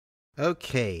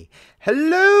Okay,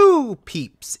 hello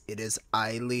peeps, it is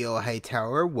I,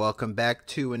 LeoHightower. Welcome back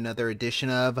to another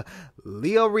edition of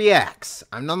Leo Reacts.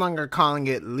 I'm no longer calling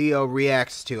it Leo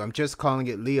Reacts 2, I'm just calling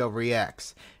it Leo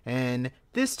Reacts. And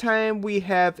this time we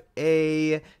have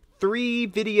a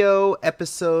 3-video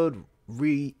episode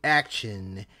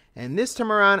reaction. And this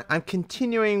time around, I'm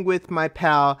continuing with my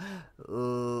pal,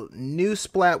 New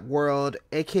Splat World,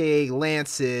 aka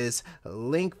Lance's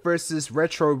Link vs.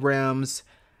 Retro Realms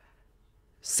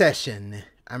session.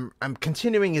 I'm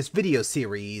continuing his video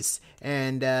series,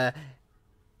 and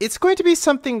it's going to be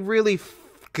something really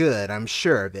good, I'm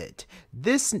sure of it.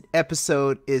 This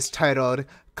episode is titled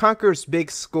Conker's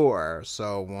Big Score.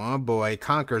 So, oh boy,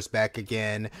 Conker's back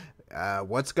again.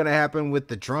 What's gonna happen with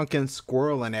the drunken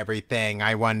squirrel and everything,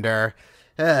 I wonder?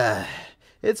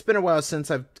 It's been a while since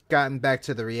I've gotten back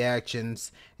to the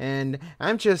reactions, and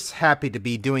I'm just happy to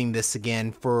be doing this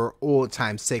again for old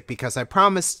time's sake, because I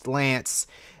promised Lance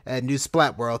at New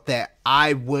Splat World that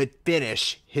I would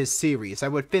finish his series. I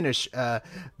would finish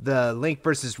the Link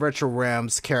vs. Retro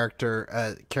Realms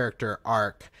character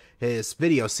arc, his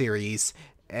video series,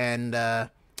 and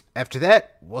after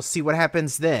that, we'll see what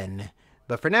happens then.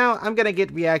 But for now, I'm gonna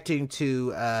get reacting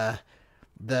to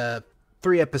the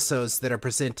 3 episodes that are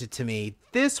presented to me.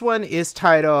 This one is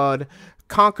titled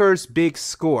Conker's Big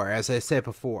Score, as I said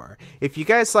before. If you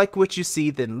guys like what you see,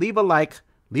 then leave a like,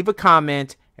 leave a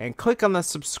comment, and click on the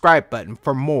subscribe button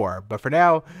for more. But for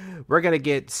now, we're gonna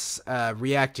get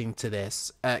reacting to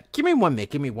this. Give me 1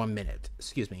 minute,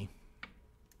 excuse me.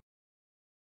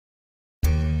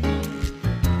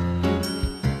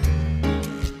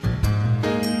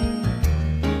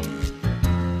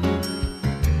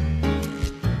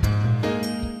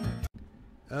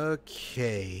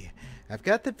 Okay, I've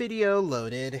got the video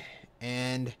loaded,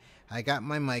 and I got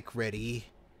my mic ready.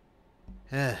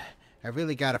 I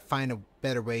really gotta find a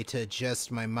better way to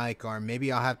adjust my mic arm.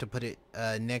 Maybe I'll have to put it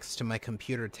next to my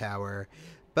computer tower.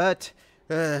 But,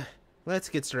 let's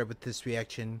get started with this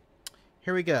reaction.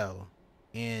 Here we go.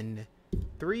 In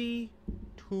 3,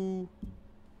 2...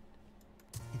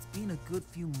 It's been a good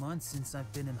few months since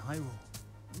I've been in Hyrule.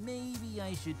 Maybe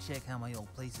I should check how my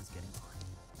old place is getting on.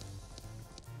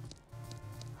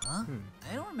 Huh?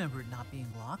 I don't remember it not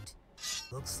being locked.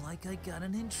 Looks like I got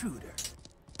an intruder.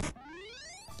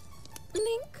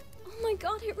 Link? Oh my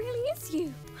god, it really is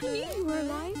you. I knew you were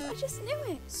alive. I just knew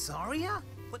it. Saria?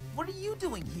 What are you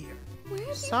doing here? Where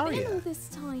have Saria? you been all this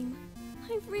time?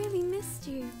 I've really missed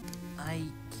you. I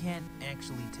can't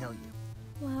actually tell you.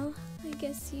 Well, I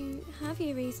guess you have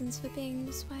your reasons for being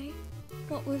this way.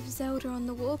 What with Zelda on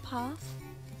the warpath.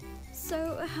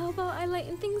 So, how about I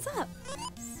lighten things up?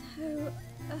 So,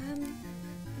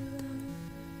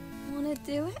 wanna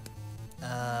do it?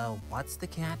 What's the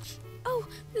catch? Oh,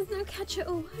 there's no catch at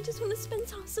all. I just want to spend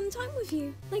some time with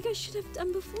you, like I should have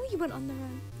done before you went on the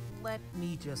run. Let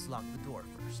me just lock the door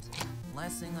first.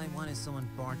 Last thing I want is someone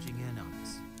barging in on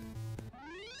us.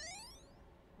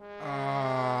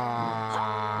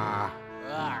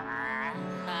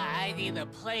 I need a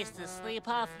place to sleep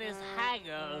off this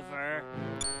hangover.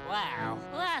 Wow,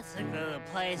 that's a good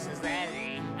place as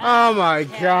any. Oh my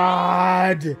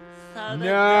god! So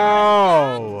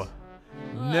No!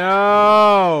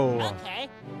 No! Okay,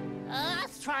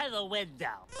 let's try the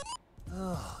window.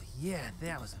 Oh, yeah,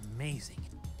 that was amazing.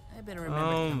 I better remember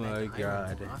Oh to come back my to Hyrule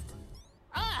god. more often.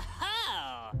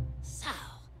 Oh, so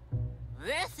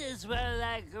this is where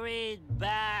that green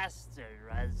bastard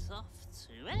runs off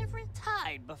to every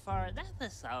time before an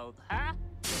episode, huh?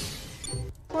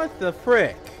 What the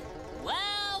frick? Well.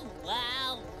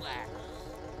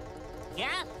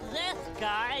 Guess this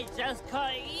guy just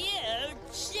caught you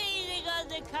cheating on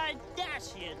the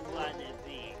Kardashian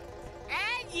wannabe.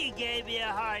 And you gave me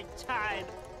a hard time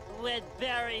with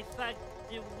Barry fucked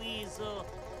the weasel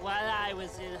while I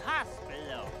was in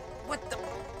hospital. What the?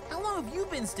 How long have you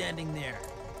been standing there?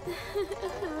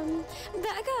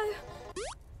 Better go.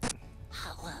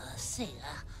 Well, see,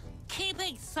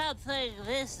 keeping something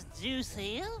this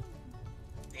juicy,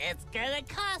 it's gonna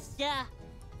cost ya.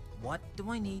 What do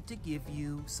I need to give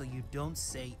you so you don't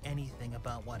say anything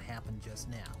about what happened just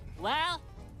now? Well,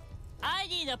 I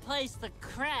need a place to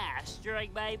crash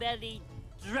during my many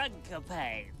drug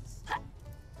campaigns.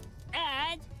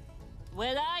 And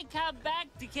when I come back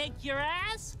to kick your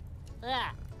ass,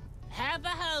 have a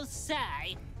host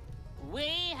say, we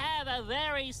have a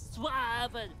very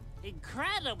suave and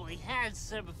incredibly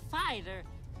handsome fighter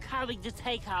coming to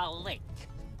take our Link.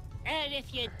 And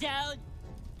if you don't,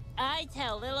 I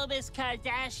tell little Miss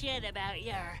Kardashian about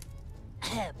your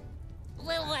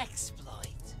little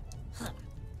exploit.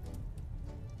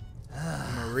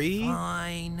 Marie?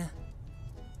 Fine.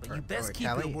 But you best keep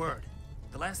your word.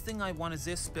 The last thing I want is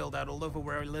this spilled out all over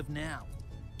where I live now.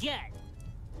 Good.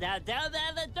 Now don't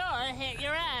let the door hit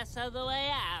your ass on the way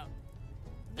out.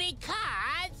 Because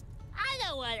I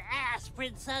don't want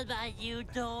aspirins on my new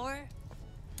door.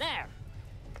 There.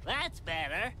 That's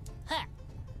better. Huh.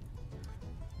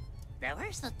 Now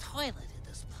where's the toilet in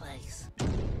this place?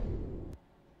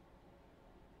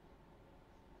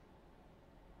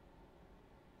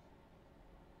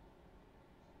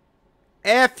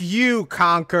 F you,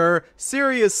 Conker.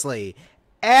 Seriously.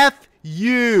 F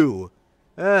you.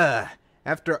 Ugh.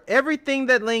 After everything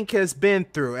that Link has been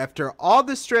through, after all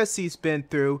the stress he's been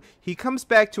through, he comes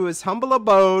back to his humble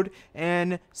abode,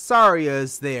 and Saria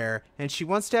is there, and she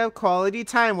wants to have quality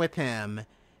time with him.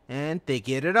 And they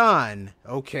get it on.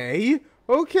 Okay.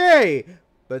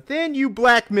 But then you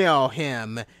blackmail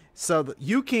him, so that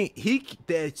you can,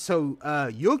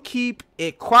 you'll keep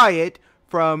it quiet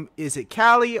from, is it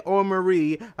Callie or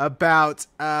Marie, about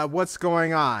what's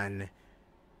going on.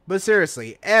 But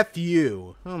seriously, F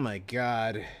you. Oh my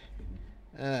god.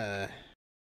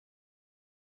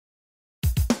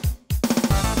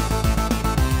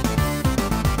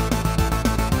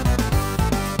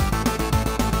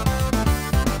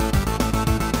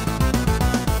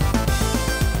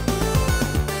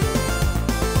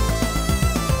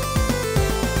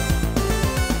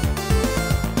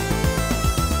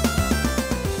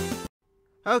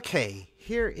 Okay,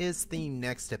 here is the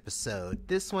next episode.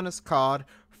 This one is called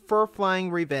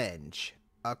Fur-Flying Revenge,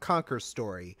 a Conker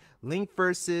story. Link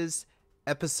versus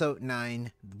episode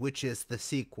 9, which is the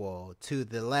sequel to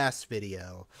the last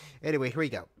video. Anyway, here we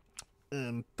go.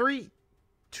 3,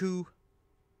 2.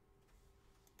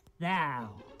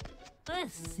 Now,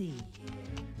 let's see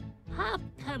here.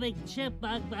 Upcoming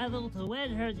chipmunk battle to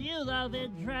win her new love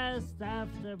interest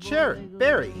after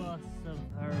Barry. the loss of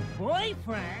her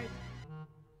boyfriend.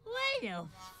 Wait a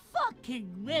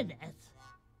fucking minute.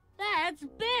 That's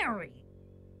Barry.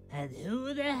 And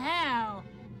who the hell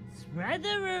spread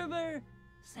the rumor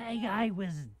saying I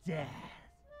was dead?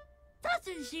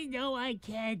 Doesn't she know I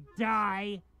can't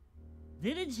die?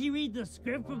 Didn't she read the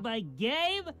script from my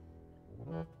game?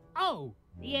 Oh,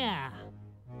 yeah.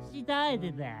 She died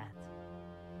in that.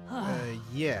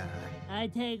 Yeah. I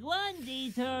take one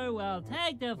detour while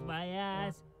tagged off my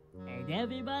ass, and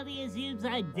everybody assumes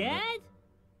I'm dead?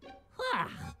 Huh.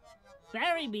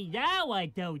 Bury me now, why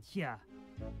don't ya?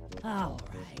 Alright.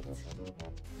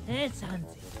 It's hunting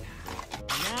time.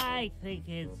 And I think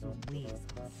it's weasel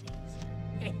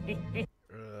season.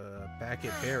 Back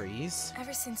at Barry's.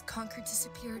 Ever since Conker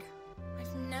disappeared,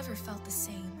 I've never felt the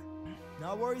same.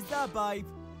 No worries there, babe.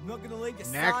 I'm not gonna link a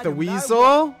Knack side the of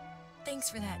Weasel? Thanks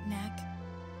for that, Knack.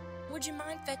 Would you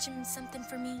mind fetching something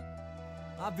for me?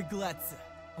 I'd be glad to.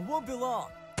 I won't be long.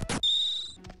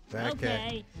 Back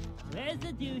Okay, where's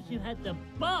the douche who had the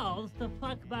balls to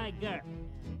fuck my girl?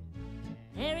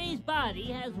 Harry's body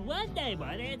has one name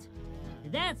on it,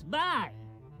 and that's mine.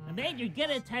 I made her get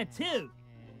a tattoo.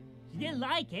 She didn't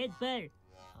like it, but...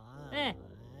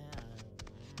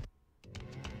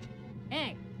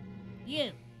 Hey,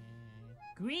 you.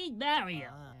 Green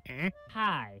Mario.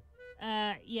 Hi.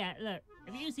 Yeah, look,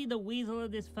 have you seen the weasel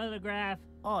in this photograph?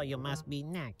 Oh, you must be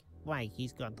Knack. Why,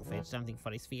 he's gone to fetch something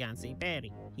for his fiancée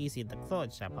Barry. He's in the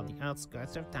clothes shop on the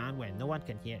outskirts of town where no one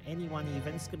can hear anyone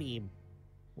even scream.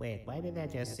 Wait, why did I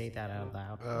just say that out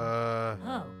loud?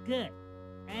 Oh, good.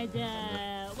 And,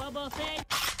 one more thing.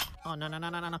 Oh,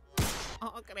 no.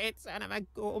 Oh, great son of a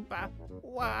Goomba.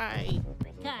 Why?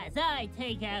 Because I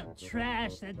take out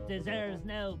trash that deserves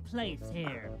no place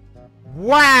here.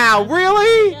 Wow,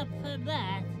 really? Up for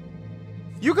that.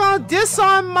 You gonna diss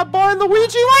on my boy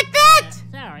Luigi like that?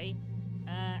 Sorry.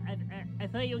 I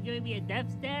thought you were giving me a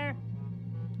death stare?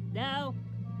 No?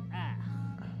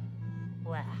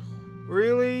 Wow.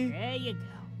 Really? There you go.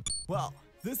 Well,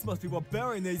 this must be what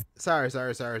Barry needs. Sorry,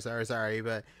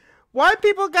 but why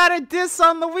people gotta diss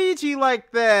on Luigi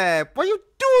like that? Why you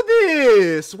do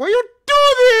this? Why you do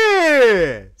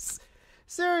this?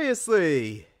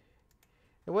 Seriously.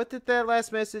 What did that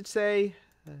last message say?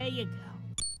 There you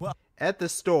go. At the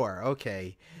store,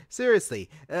 okay. Seriously,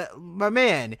 my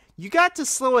man, you got to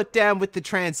slow it down with the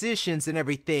transitions and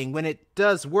everything when it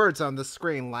does words on the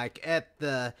screen, like at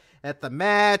the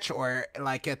match or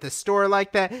like at the store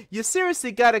like that. You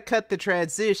seriously got to cut the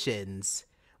transitions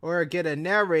or get a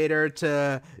narrator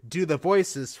to do the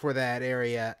voices for that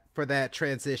area, for that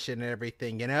transition and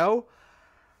everything, you know?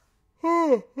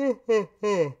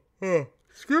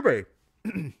 Excuse me.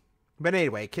 But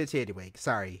anyway, continuing,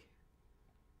 sorry.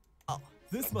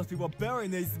 This must be what Barry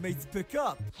needs me to pick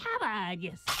up. Come on,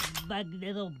 you smug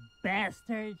little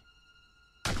bastard.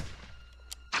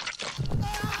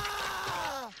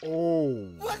 Oh.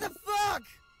 What the fuck?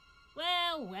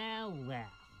 Well, well,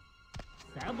 well.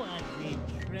 Someone's in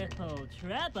triple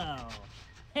trouble.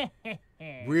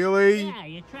 Really? Yeah,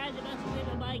 you're trying to mess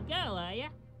with my girl, are ya?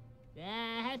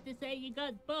 I have to say you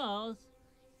got balls.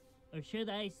 Or should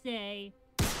I say...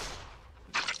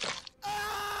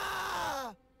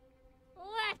 Ah!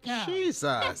 Wacko!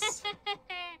 Jesus.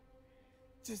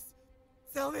 Just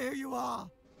tell me who you are.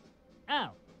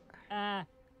 Oh,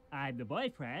 I'm the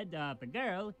boyfriend of the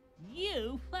girl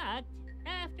you fucked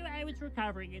after I was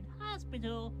recovering in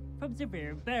hospital from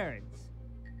severe burns.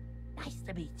 Nice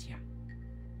to meet you.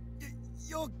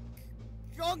 You're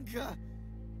Conker,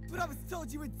 but I was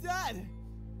told you were dead.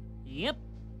 Yep,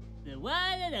 the one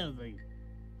and only.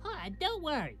 Don't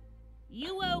worry.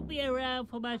 You won't be around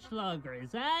for much longer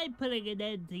as I'm putting an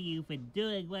end to you for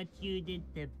doing what you did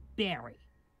to Barry.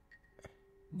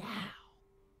 Now,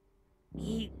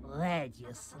 eat lead,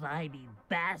 you slimy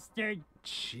bastard.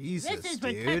 Jesus, This is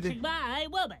for dude. touching my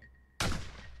woman.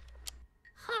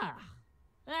 Huh.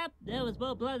 That was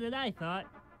more blood than I thought.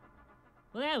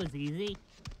 Well, that was easy.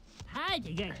 Time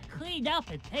to get cleaned up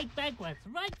and take back what's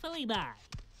rightfully mine.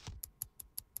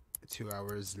 2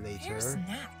 hours Where's later.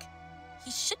 Knack?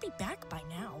 He should be back by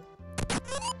now.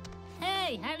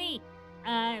 Hey, honey,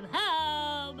 I'm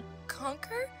home.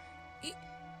 Conker?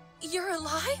 You're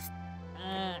alive?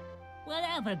 Well,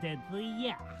 evidently,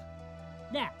 yeah.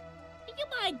 Now, do you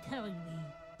mind telling me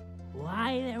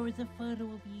why there was a photo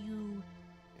of you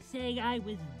saying I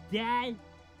was dead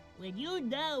when you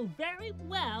know very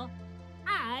well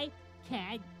I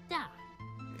can't die?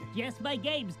 Just my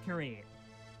games career.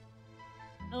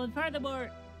 Oh, and furthermore,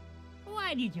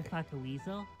 why did you fuck a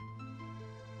weasel?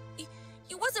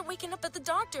 He wasn't waking up at the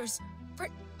doctor's.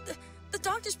 The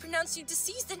doctors pronounced you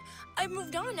deceased, and I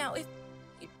moved on now. If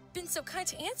you've been so kind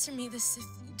to answer me this, if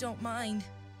you don't mind.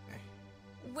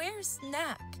 Where's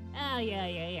Knack? Oh,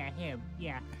 yeah, him.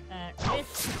 Yeah,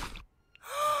 this...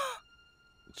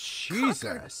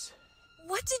 Jesus.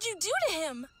 What did you do to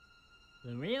him?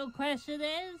 The real question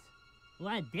is,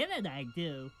 what didn't I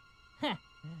do?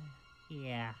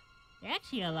 Yeah,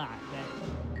 actually a lot, but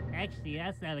actually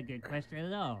that's not a good question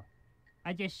at all.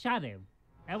 I just shot him.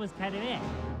 That was kind of it.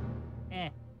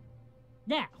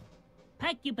 Now,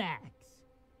 pack your bags,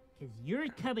 because you're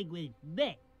coming with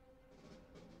me.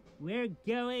 We're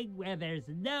going where there's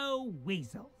no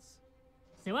weasels.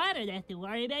 So I don't have to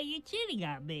worry about you cheating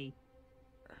on me.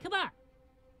 Come on,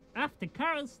 off to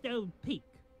Carlstone Peak.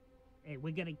 And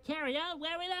we're gonna carry on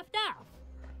where we left off.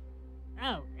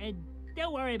 Oh, and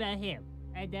don't worry about him.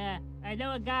 And, I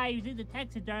know a guy who's into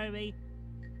taxidermy.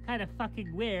 Kind of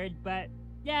fucking weird, but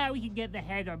yeah, we can get the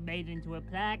head made into a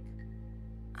plaque.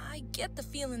 I get the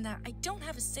feeling that I don't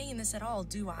have a say in this at all,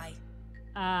 do I?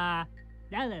 Not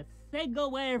a single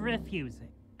way of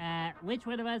refusing. Which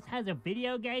one of us has a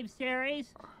video game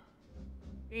series?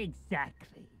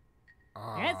 Exactly.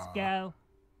 Let's go.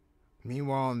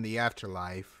 Meanwhile, in the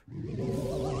afterlife.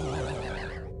 Oh,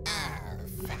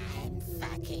 fine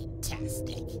fucking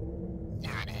tastic.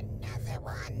 Not another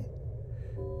one.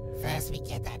 First we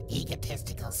get that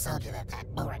egotistical soldier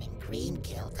that morning Cream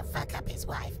killed to fuck up his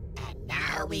wife, and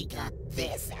now we got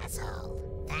this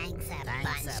asshole. Thanks a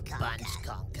bunch,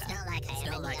 Conker. It's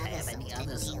not like I have any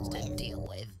other souls to deal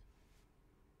with.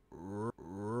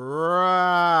 Right.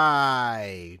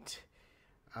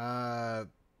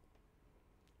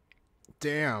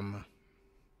 Damn.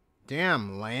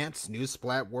 Damn, Lance. New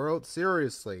Splat World?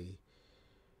 Seriously.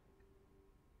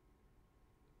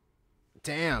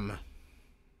 Damn.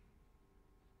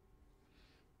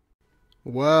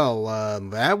 Well,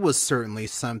 that was certainly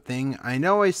something. I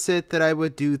know I said that I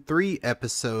would do 3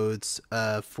 episodes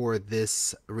for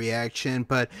this reaction,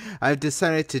 but I've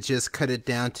decided to just cut it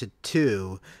down to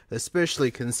 2, especially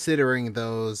considering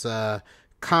those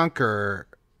Conker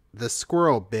the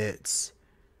squirrel bits.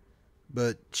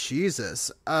 But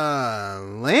Jesus,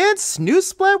 Lance, New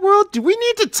Splat World, do we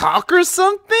need to talk or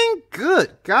something?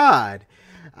 Good God.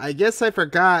 I guess I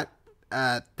forgot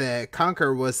that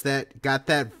Conker got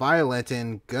that violent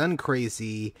and gun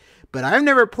crazy, but I've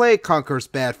never played Conker's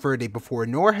Bad Fur Day before,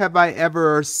 nor have I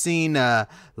ever seen a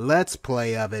Let's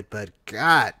Play of it, but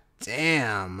god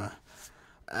damn.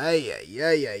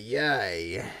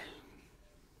 Ay.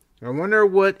 I wonder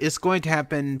what is going to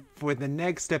happen for the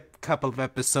next couple of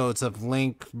episodes of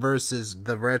Link versus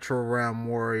the Retro Realm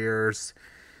Warriors.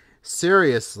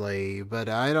 Seriously, but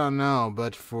I don't know,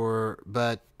 but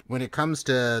when it comes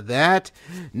to that,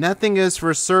 nothing is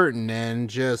for certain,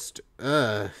 and just,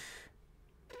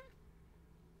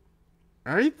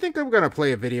 I think I'm gonna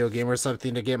play a video game or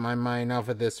something to get my mind off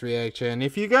of this reaction.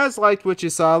 If you guys liked what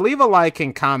you saw, leave a like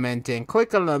and comment and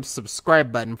click on the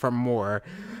subscribe button for more.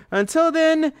 Until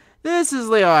then, this is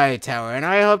LeoHightower, and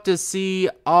I hope to see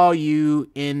all you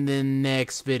in the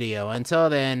next video. Until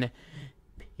then,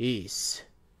 peace.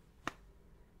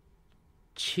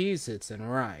 Cheez-Its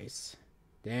and rice.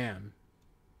 Damn.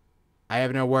 I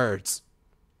have no words.